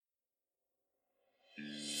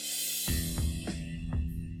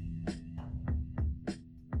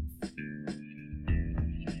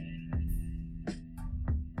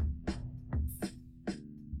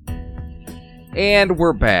And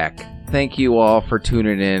we're back. Thank you all for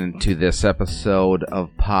tuning in to this episode of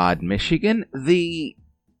Pod Michigan, the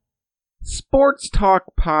sports talk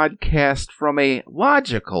podcast from a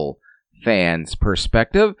logical fan's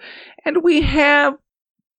perspective. And we have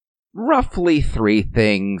roughly 3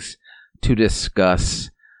 things to discuss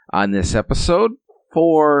on this episode.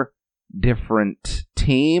 4 different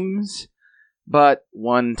teams, but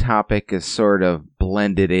one topic is sort of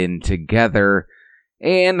blended in together.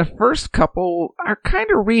 And the first couple are kind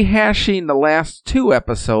of rehashing the last 2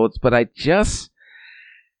 episodes, but I just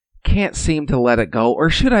can't seem to let it go. Or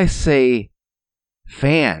should I say,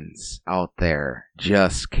 fans out there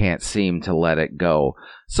just can't seem to let it go.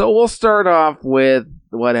 So we'll start off with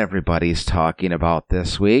what everybody's talking about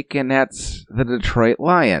this week, and that's the Detroit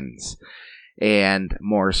Lions. And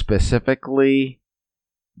more specifically,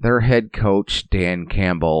 their head coach, Dan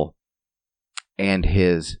Campbell, and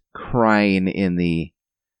his crying in the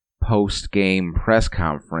post-game press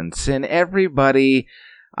conference, and everybody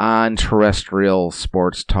on terrestrial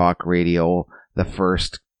sports talk radio the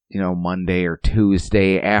first, Monday or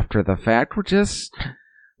Tuesday after the fact were just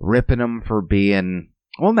ripping them for being,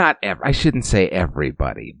 well, I shouldn't say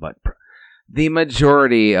everybody, but the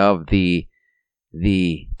majority of the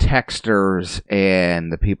texters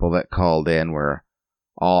and the people that called in were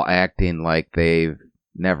all acting like they've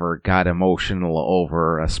never got emotional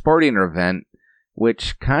over a sporting event,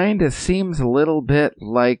 which kind of seems a little bit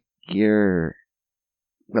like the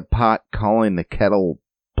pot calling the kettle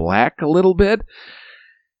black a little bit.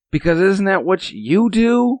 Because isn't that what you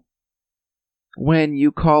do when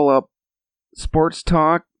you call up sports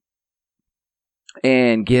talk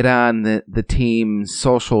and get on the team's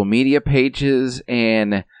social media pages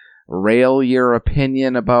and rail your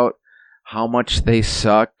opinion about how much they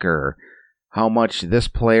suck, or how much this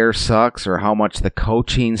player sucks, or how much the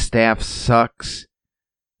coaching staff sucks?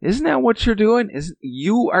 Isn't that what you're doing?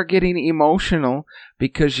 You are getting emotional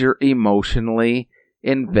because you're emotionally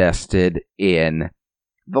invested in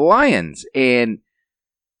the Lions. And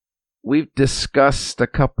we've discussed a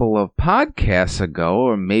couple of podcasts ago,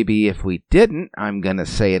 or maybe if we didn't, I'm going to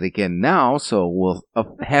say it again now, so we'll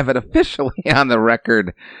have it officially on the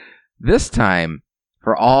record this time.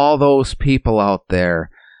 For all those people out there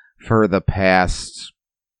for the past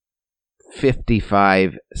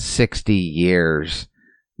 55, 60 years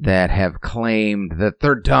that have claimed that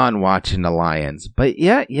they're done watching the Lions. But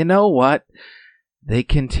yet, you know what? They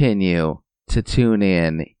continue to tune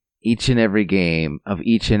in each and every game of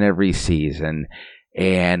each and every season,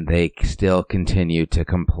 and they still continue to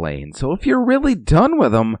complain. So if you're really done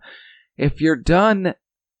with them, if you're done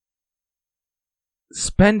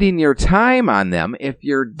spending your time on them, if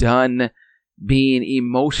you're done being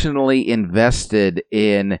emotionally invested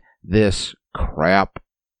in this crap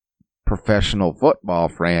professional football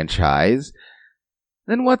franchise,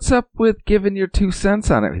 then what's up with giving your 2 cents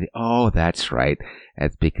on everything? Oh, that's right.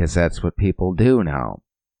 That's because that's what people do now.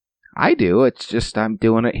 I do. It's just I'm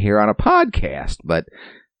doing it here on a podcast, but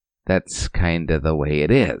that's kind of the way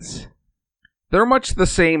it is. They're much the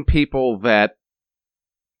same people that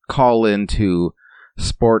call into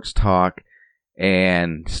sports talk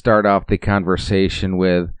and start off the conversation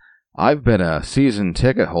with, I've been a season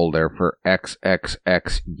ticket holder for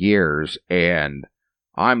XXX years, and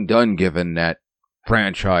I'm done giving that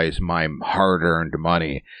franchise my hard-earned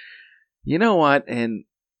money. You know what? And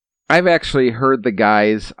I've actually heard the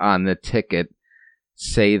guys on the ticket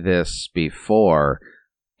say this before,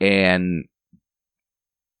 and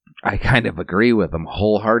I kind of agree with them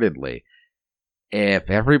wholeheartedly. If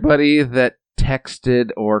everybody that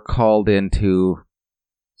texted or called into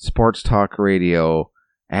sports talk radio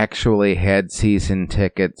actually had season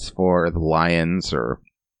tickets for the Lions or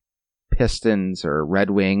Pistons or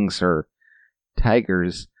Red Wings or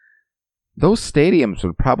Tigers, those stadiums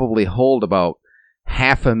would probably hold about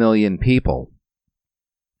 500,000 people.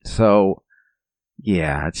 So,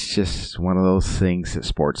 yeah, it's just one of those things that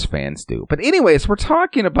sports fans do. But anyways, we're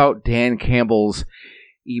talking about Dan Campbell's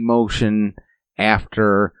emotion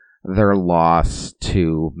after their loss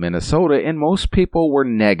to Minnesota, and most people were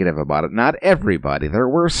negative about it. Not everybody. There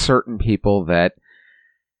were certain people that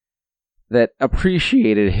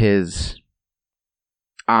appreciated his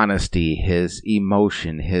honesty, his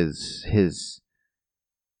emotion, his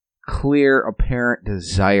clear, apparent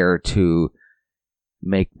desire to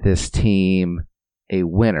make this team a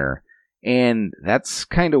winner. And that's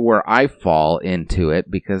kind of where I fall into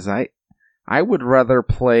it, because I would rather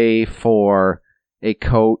play for a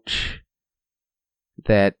coach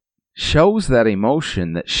that shows that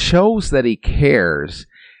emotion, that shows that he cares.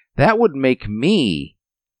 That would make me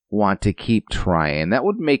want to keep trying. That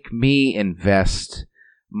would make me invest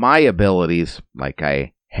my abilities, like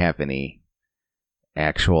I have any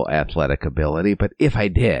actual athletic ability, but if I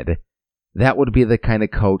did, that would be the kind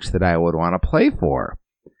of coach that I would want to play for.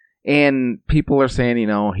 And people are saying,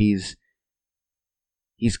 he's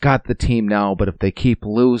got the team now, but if they keep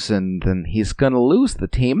losing, then he's going to lose the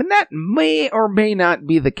team. And that may or may not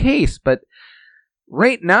be the case. But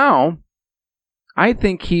right now, I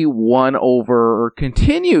think he won over or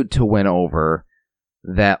continued to win over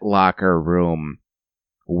that locker room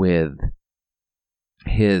with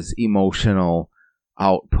his emotional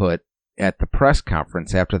output at the press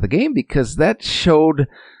conference after the game, because that showed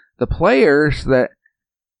the players that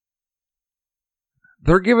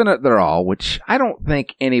they're giving it their all, which I don't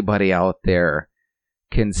think anybody out there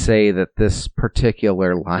can say that this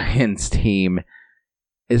particular Lions team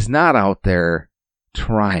is not out there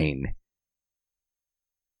trying.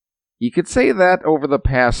 You could say that over the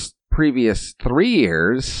previous 3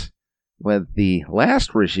 years with the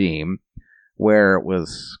last regime, where it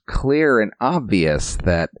was clear and obvious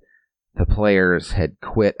that the players had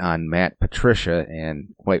quit on Matt Patricia, and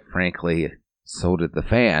quite frankly, so did the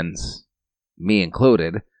fans, me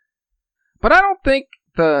included. But I don't think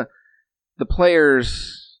the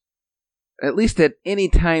players, at least at any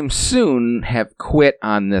time soon, have quit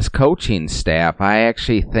on this coaching staff. I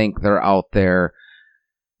actually think they're out there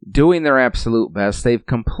doing their absolute best. They've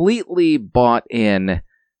completely bought in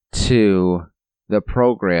to the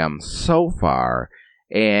program so far,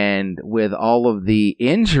 and with all of the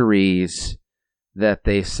injuries that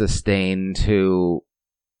they sustained to,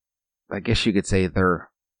 I guess you could say, they're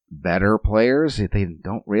better players. They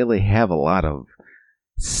don't really have a lot of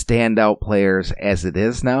standout players as it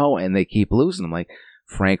is now, and they keep losing them. Like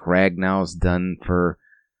Frank Ragnow's done for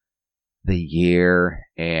the year,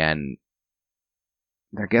 and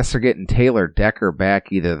I guess they're getting Taylor Decker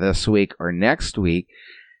back either this week or next week.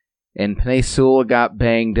 And Penei Sewell got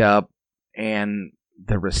banged up, and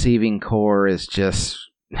the receiving core is just,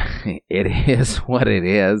 it is what it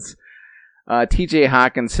is. TJ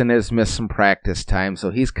Hawkinson has missed some practice time, so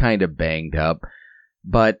he's kind of banged up.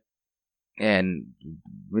 And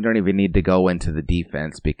we don't even need to go into the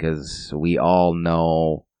defense, because we all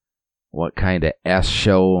know what kind of S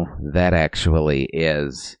show that actually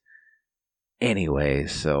is. Anyway,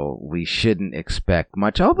 so we shouldn't expect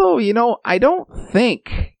much. Although, I don't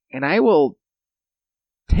think, and I will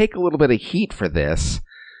take a little bit of heat for this,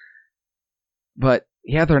 but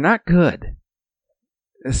yeah, they're not good.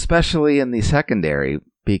 Especially in the secondary,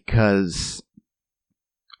 because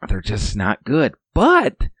they're just not good.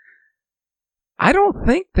 But I don't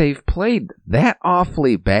think they've played that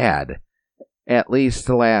awfully bad, at least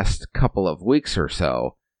the last couple of weeks or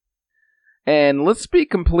so. And let's be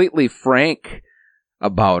completely frank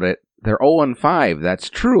about it. They're 0-5, that's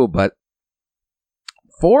true, but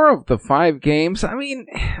 4 of the 5 games,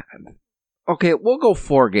 okay, we'll go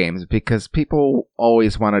 4 games, because people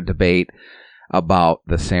always want to debate about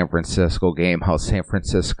the San Francisco game, how San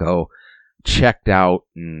Francisco checked out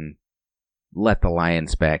and let the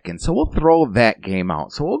Lions back in. So we'll throw that game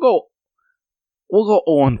out. So we'll go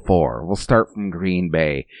 0-4. We'll start from Green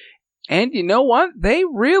Bay. And you know what? They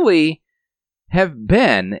really have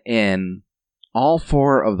been in all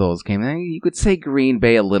 4 of those games. You could say Green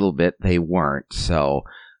Bay a little bit. They weren't. So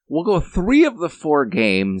we'll go 3 of the 4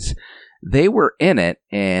 games. They were in it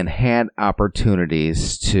and had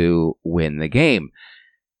opportunities to win the game.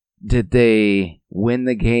 Did they win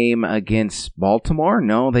the game against Baltimore?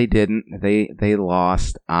 No, they didn't. They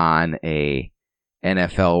lost on a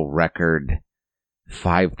NFL record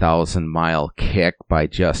 5,000-mile kick by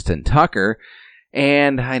Justin Tucker.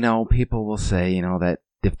 And I know people will say, that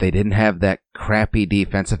if they didn't have that crappy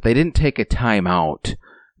defense, if they didn't take a timeout,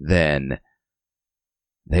 then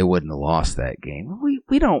they wouldn't have lost that game.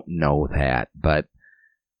 We don't know that, but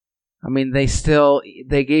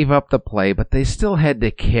they gave up the play, but they still had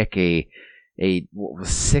to kick a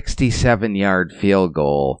 67-yard field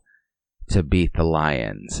goal to beat the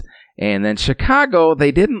Lions. And then Chicago,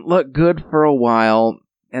 they didn't look good for a while,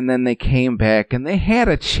 and then they came back, and they had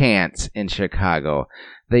a chance in Chicago.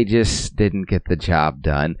 They just didn't get the job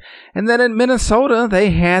done. And then in Minnesota,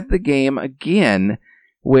 they had the game again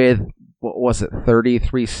with,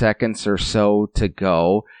 33 seconds or so to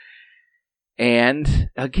go.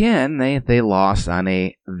 And again, they lost on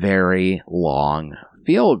a very long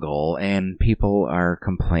field goal, and people are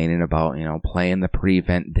complaining about, playing the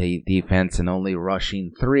prevent defense and only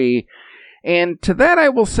rushing 3. And to that I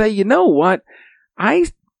will say, you know what? I'm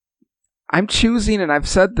choosing, and I've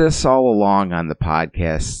said this all along on the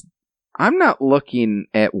podcast, I'm not looking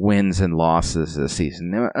at wins and losses this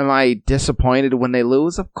season. Am I disappointed when they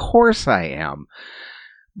lose? Of course I am.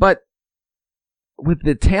 But with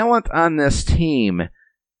the talent on this team,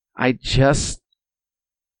 I'm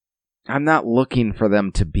not looking for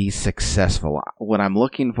them to be successful. What I'm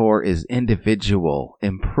looking for is individual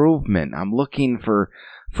improvement. I'm looking for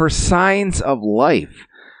signs of life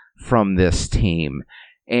from this team.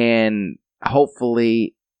 And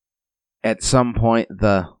hopefully at some point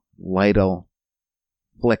the light will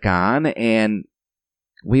flick on and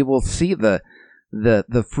we will see the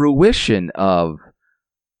fruition of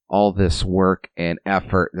all this work and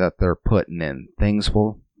effort that they're putting in. Things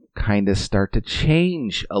will kind of start to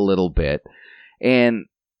change a little bit. And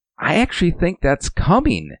I actually think that's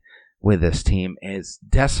coming with this team. As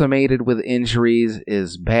decimated with injuries,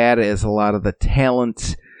 as bad as a lot of the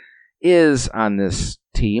talent is on this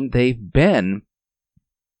team, they've been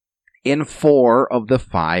in 4 of the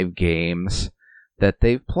 5 games that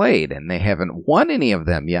they've played, and they haven't won any of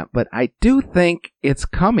them yet, but I do think it's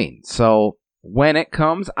coming. So when it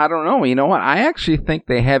comes, I don't know. You know what? I actually think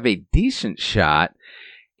they have a decent shot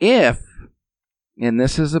if, and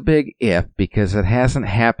this is a big if because it hasn't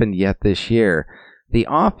happened yet this year, the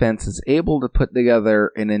offense is able to put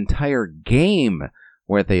together an entire game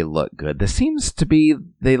where they look good. This seems to be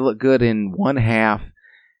they look good in one half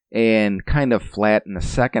and kind of flat in the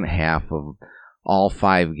second half of all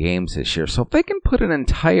 5 games this year. So if they can put an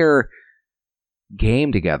entire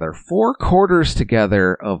game together, 4 quarters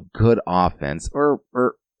together of good offense or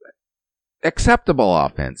acceptable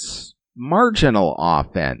offense, marginal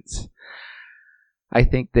offense, I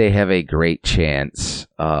think they have a great chance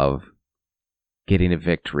of getting a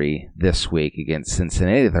victory this week against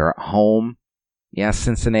Cincinnati. They're at home. Yeah,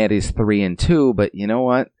 Cincinnati's 3-2, but you know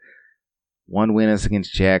what? One win is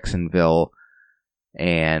against Jacksonville,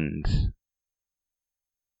 and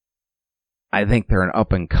I think they're an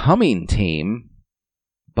up-and-coming team,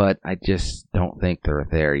 but I just don't think they're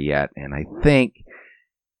there yet. And I think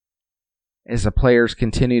as the players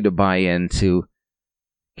continue to buy into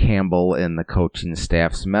Campbell and the coaching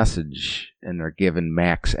staff's message, and they're giving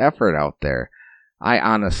max effort out there, I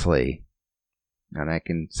honestly, and I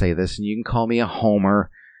can say this, and you can call me a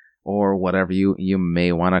homer or whatever you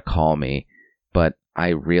may want to call me, but I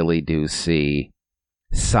really do see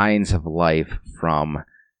signs of life from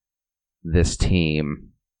this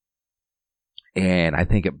team, and I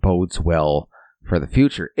think it bodes well for the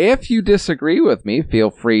future. If you disagree with me,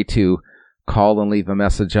 feel free to call and leave a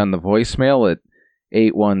message on the voicemail at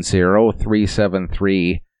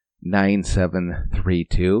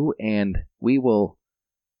 810-373-9732, and we will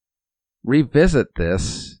revisit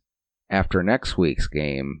this after next week's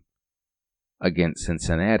game against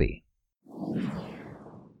Cincinnati.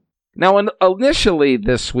 Now, initially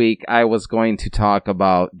this week, I was going to talk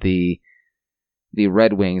about the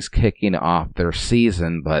Red Wings kicking off their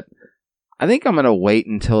season, but I think I'm going to wait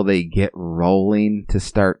until they get rolling to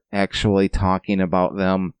start actually talking about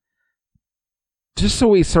them, just so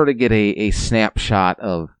we sort of get a snapshot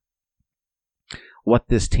of what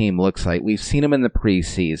this team looks like. We've seen them in the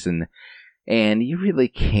preseason, and you really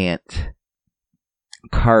can't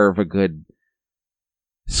carve a good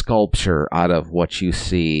sculpture out of what you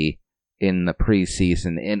see in the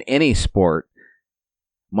preseason in any sport,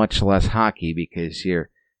 much less hockey,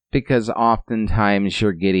 because oftentimes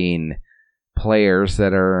you're getting players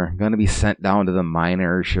that are going to be sent down to the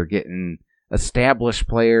minors. You're getting established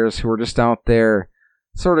players who are just out there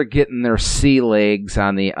sort of getting their sea legs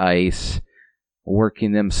on the ice,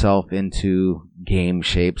 working themselves into game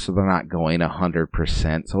shape so they're not going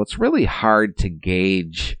 100%. So it's really hard to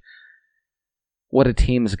gauge what a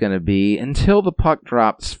team's going to be until the puck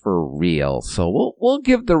drops for real. So we'll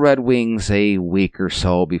give the Red Wings a week or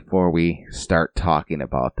so before we start talking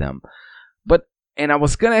about them. And I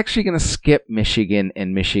was actually going to skip Michigan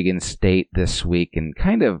and Michigan State this week and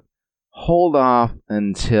kind of hold off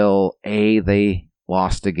until A, they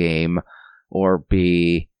lost a game, or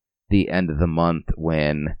B, the end of the month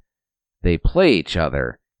when they play each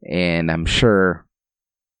other. And I'm sure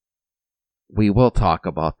we will talk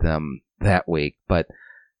about them that week. But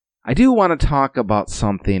I do want to talk about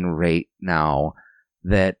something right now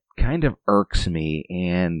that kind of irks me.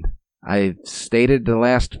 And I've stated the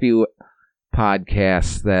last few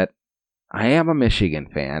podcasts that I am a Michigan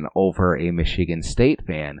fan over a Michigan State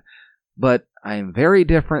fan, but I'm very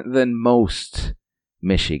different than most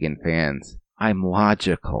Michigan fans. I'm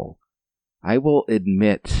logical. I will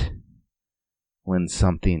admit when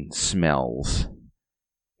something smells.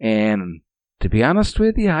 And to be honest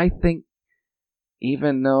with you, I think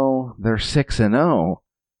even though they're 6-0,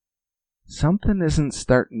 something isn't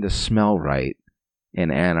starting to smell right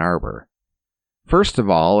in Ann Arbor. First of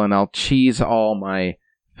all, and I'll cheese all my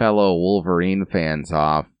fellow Wolverine fans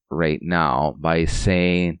off right now by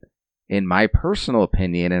saying in my personal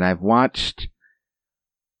opinion, and I've watched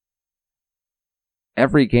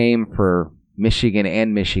every game for Michigan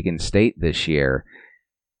and Michigan State this year,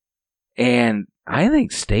 and I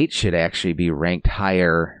think State should actually be ranked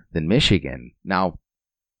higher than Michigan. Now,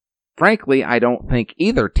 frankly, I don't think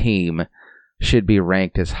either team should be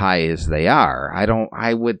ranked as high as they are.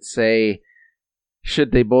 I would say,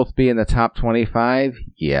 should they both be in the top 25?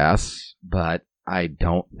 Yes, but I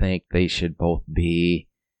don't think they should both be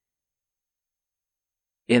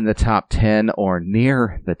in the top 10 or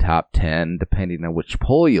near the top 10, depending on which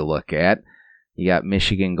poll you look at. You got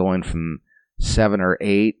Michigan going from 7 or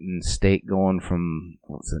 8, and State going from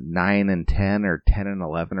 9 and 10 or 10 and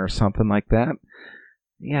 11 or something like that.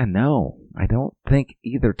 Yeah, no, I don't think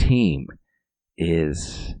either team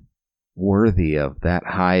is worthy of that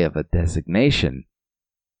high of a designation.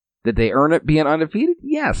 Did they earn it being undefeated?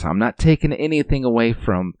 Yes, I'm not taking anything away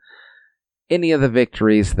from any of the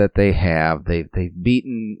victories that they have. They've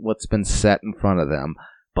beaten what's been set in front of them.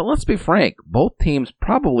 But let's be frank, both teams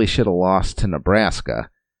probably should have lost to Nebraska.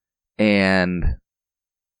 And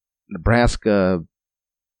Nebraska,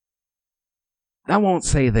 I won't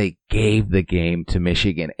say they gave the game to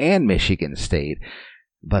Michigan and Michigan State,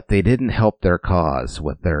 but they didn't help their cause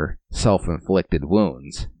with their self-inflicted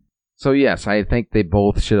wounds. So yes, I think they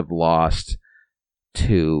both should have lost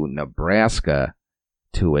to Nebraska,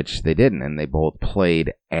 to which they didn't, and they both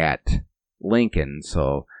played at Lincoln,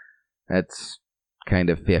 so that's kind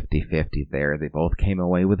of 50-50 there. They both came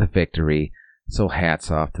away with a victory, so hats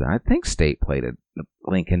off to them. I think State played at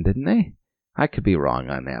Lincoln, didn't they? I could be wrong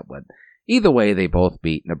on that, but either way, they both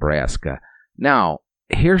beat Nebraska. Now,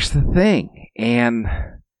 here's the thing, and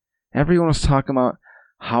everyone was talking about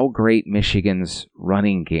how great Michigan's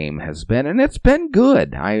running game has been, and it's been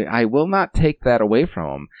good. I will not take that away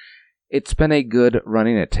from them. It's been a good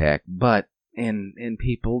running attack, but in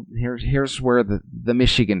people, here's where the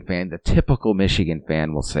Michigan fan, the typical Michigan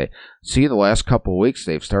fan will say, see, the last couple of weeks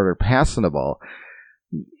they've started passing the ball.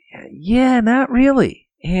 Yeah, not really.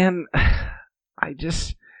 And I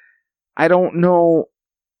don't know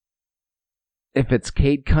if it's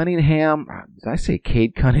Cade Cunningham. Did I say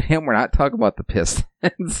Cade Cunningham? We're not talking about the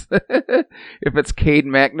Pistons. If it's Cade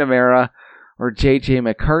McNamara or J.J.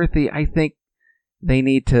 McCarthy, I think they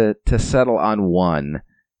need to settle on one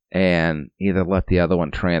and either let the other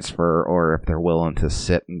one transfer, or if they're willing to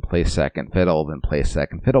sit and play second fiddle, then play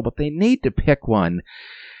second fiddle. But they need to pick one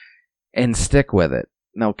and stick with it.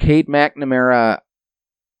 Now, Cade McNamara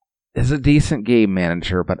is a decent game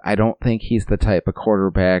manager, but I don't think he's the type of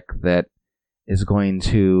quarterback that is going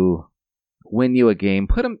to win you a game.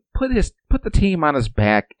 Put the team on his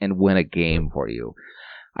back and win a game for you.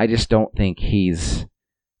 I just don't think he's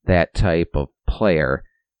that type of player.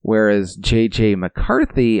 Whereas J.J.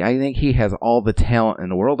 McCarthy, I think he has all the talent in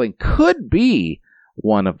the world and could be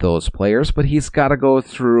one of those players, but he's got to go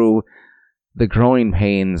through the growing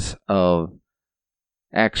pains of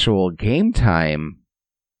actual game time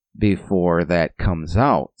before that comes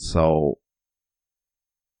out. So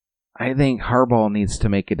I think Harbaugh needs to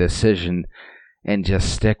make a decision and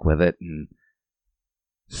just stick with it and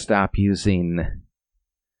stop using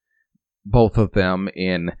both of them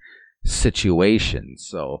in situations.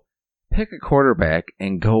 So pick a quarterback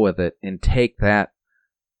and go with it and take that,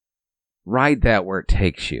 ride that where it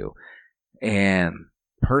takes you. And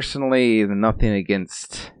personally, nothing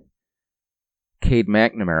against Cade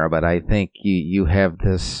McNamara, but I think you have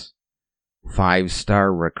this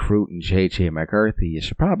 5-star recruit in J.J. McCarthy. You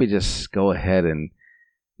should probably just go ahead and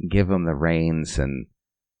give him the reins, and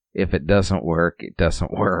if it doesn't work, it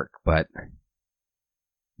doesn't work. But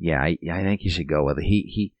yeah, I think you should go with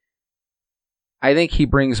it. I think he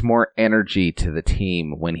brings more energy to the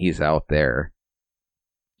team when he's out there,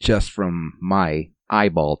 just from my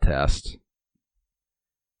eyeball test.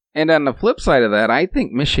 And on the flip side of that, I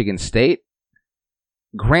think Michigan State,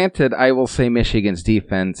 granted, I will say Michigan's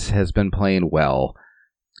defense has been playing well,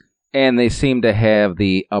 and they seem to have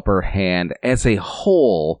the upper hand as a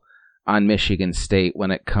whole on Michigan State when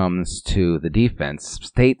it comes to the defense.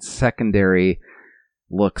 State's secondary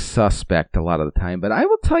looks suspect a lot of the time, but I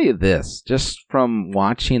will tell you this, just from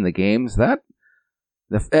watching the games, that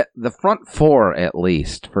the front four, at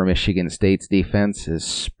least, for Michigan State's defense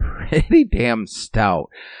is pretty damn stout.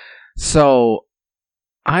 So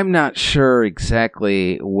I'm not sure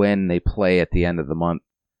exactly when they play at the end of the month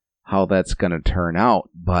how that's going to turn out,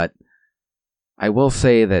 but I will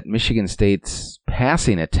say that Michigan State's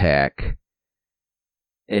passing attack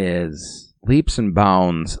is leaps and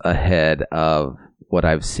bounds ahead of what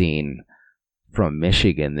I've seen from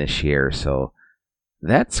Michigan this year, so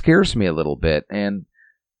that scares me a little bit. And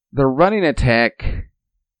the running attack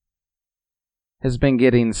has been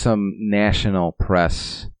getting some national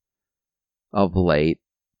press of late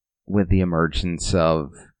with the emergence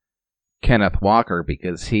of Kenneth Walker,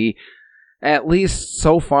 because he, at least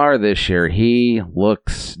so far this year, he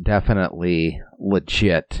looks definitely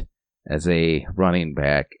legit as a running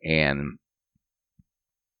back. And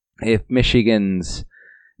if Michigan's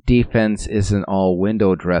defense isn't all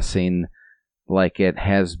window dressing like it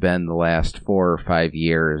has been the last 4 or 5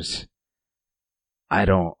 years,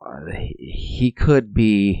 he could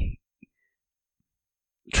be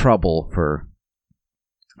trouble for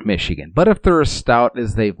Michigan. But if they're as stout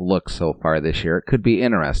as they've looked so far this year, it could be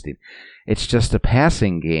interesting. It's just a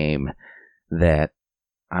passing game that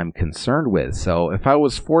I'm concerned with. So if I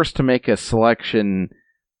was forced to make a selection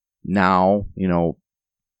now,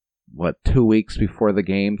 2 weeks before the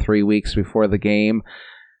game, 3 weeks before the game,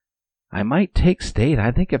 I might take State.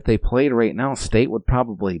 I think if they played right now, State would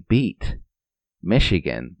probably beat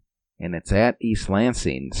Michigan, and it's at East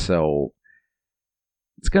Lansing. So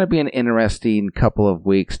it's going to be an interesting couple of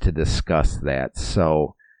weeks to discuss that.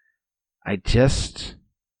 So I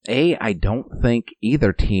don't think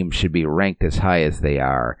either team should be ranked as high as they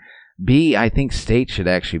are. B, I think State should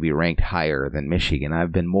actually be ranked higher than Michigan.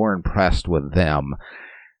 I've been more impressed with them.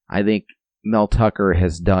 I think Mel Tucker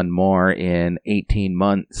has done more in 18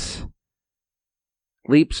 months,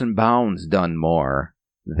 leaps and bounds done more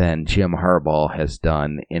than Jim Harbaugh has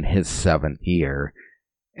done in his 7th year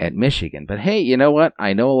at Michigan. But hey, you know what?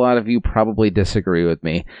 I know a lot of you probably disagree with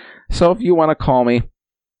me. So if you want to call me,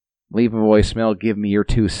 leave a voicemail, give me your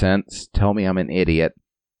 2 cents, tell me I'm an idiot,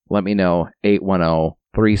 let me know,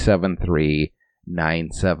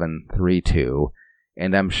 810-373-9732.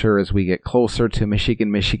 And I'm sure as we get closer to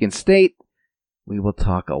Michigan State, we will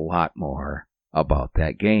talk a lot more about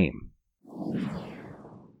that game.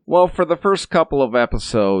 Well, for the first couple of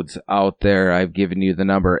episodes out there, I've given you the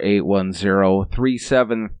number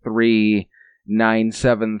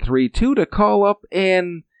 810-373-9732 to call up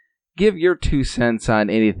and give your 2 cents on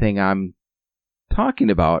anything I'm talking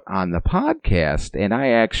about on the podcast. And I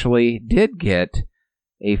actually did get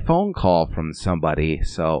a phone call from somebody,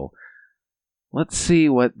 so let's see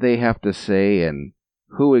what they have to say and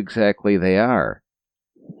who exactly they are.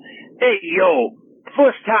 Hey, yo,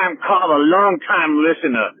 first-time caller, long-time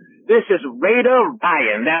listener. This is Raider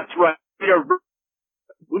Ryan. That's right,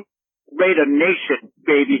 Raider Nation,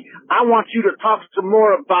 baby. I want you to talk some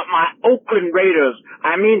more about my Oakland Raiders.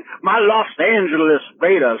 I mean, my Los Angeles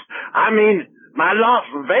Raiders. I mean, my Las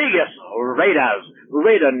Vegas Raiders.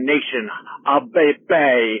 Raider Nation,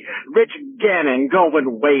 baby. Rich Gannon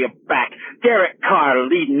going way back. Derek Carr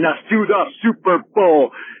leading us to the Super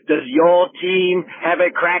Bowl. Does your team have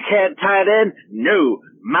a crackhead tight end? No,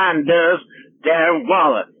 mine does. Darren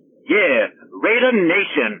Waller. Yeah, Raider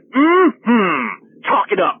Nation.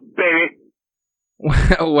 Talk it up, baby.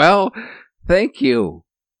 Well, thank you,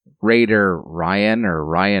 Raider Ryan, or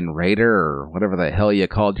Ryan Raider, or whatever the hell you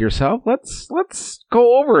called yourself. Let's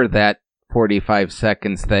go over that 45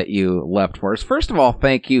 seconds that you left for us. First of all,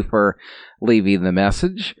 thank you for leaving the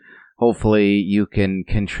message. Hopefully you can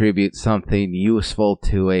contribute something useful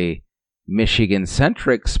to a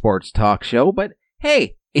Michigan-centric sports talk show. But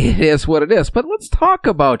hey, it is what it is. But let's talk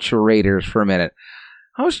about your Raiders for a minute.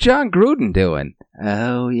 How's John Gruden doing?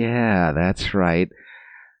 Oh, yeah, that's right.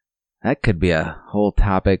 That could be a whole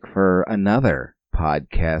topic for another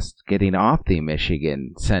podcast, getting off the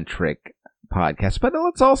Michigan-centric podcast. But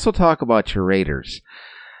let's also talk about your Raiders.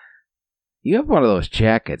 You have one of those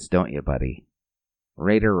jackets, don't you, buddy?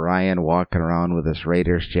 Raider Ryan walking around with his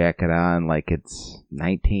Raiders jacket on like it's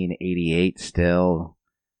 1988 still.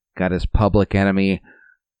 Got his Public Enemy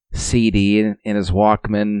CD in his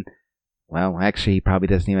Walkman. Well, actually, he probably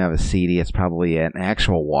doesn't even have a CD. It's probably an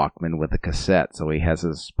actual Walkman with a cassette. So he has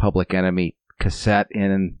his Public Enemy cassette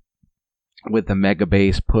in with the mega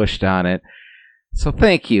bass pushed on it. So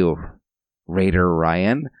thank you, Raider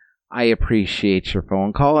Ryan. I appreciate your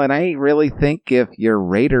phone call, and I really think if your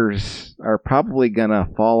Raiders are probably going to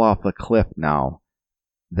fall off a cliff now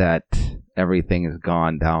that everything has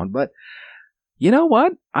gone down. But you know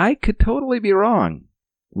what? I could totally be wrong.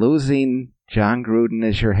 Losing John Gruden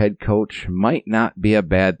as your head coach might not be a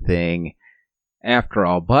bad thing after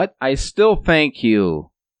all. But I still thank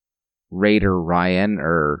you, Raider Ryan,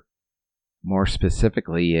 or more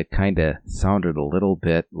specifically, it kind of sounded a little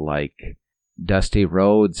bit like Dusty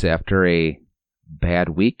Rhodes after a bad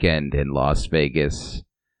weekend in Las Vegas.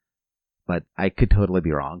 But I could totally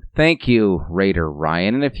be wrong. Thank you, Raider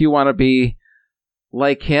Ryan. And if you want to be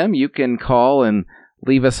like him, you can call and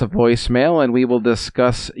leave us a voicemail, and we will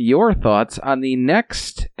discuss your thoughts on the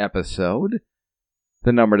next episode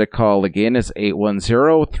The number to call again is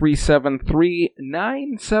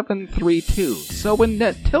 810-373-9732. So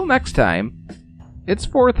until next time, it's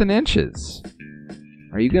 4th and inches.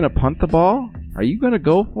 Are you going to punt the ball? Are you going to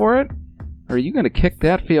go for it? Or are you going to kick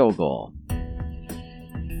that field goal?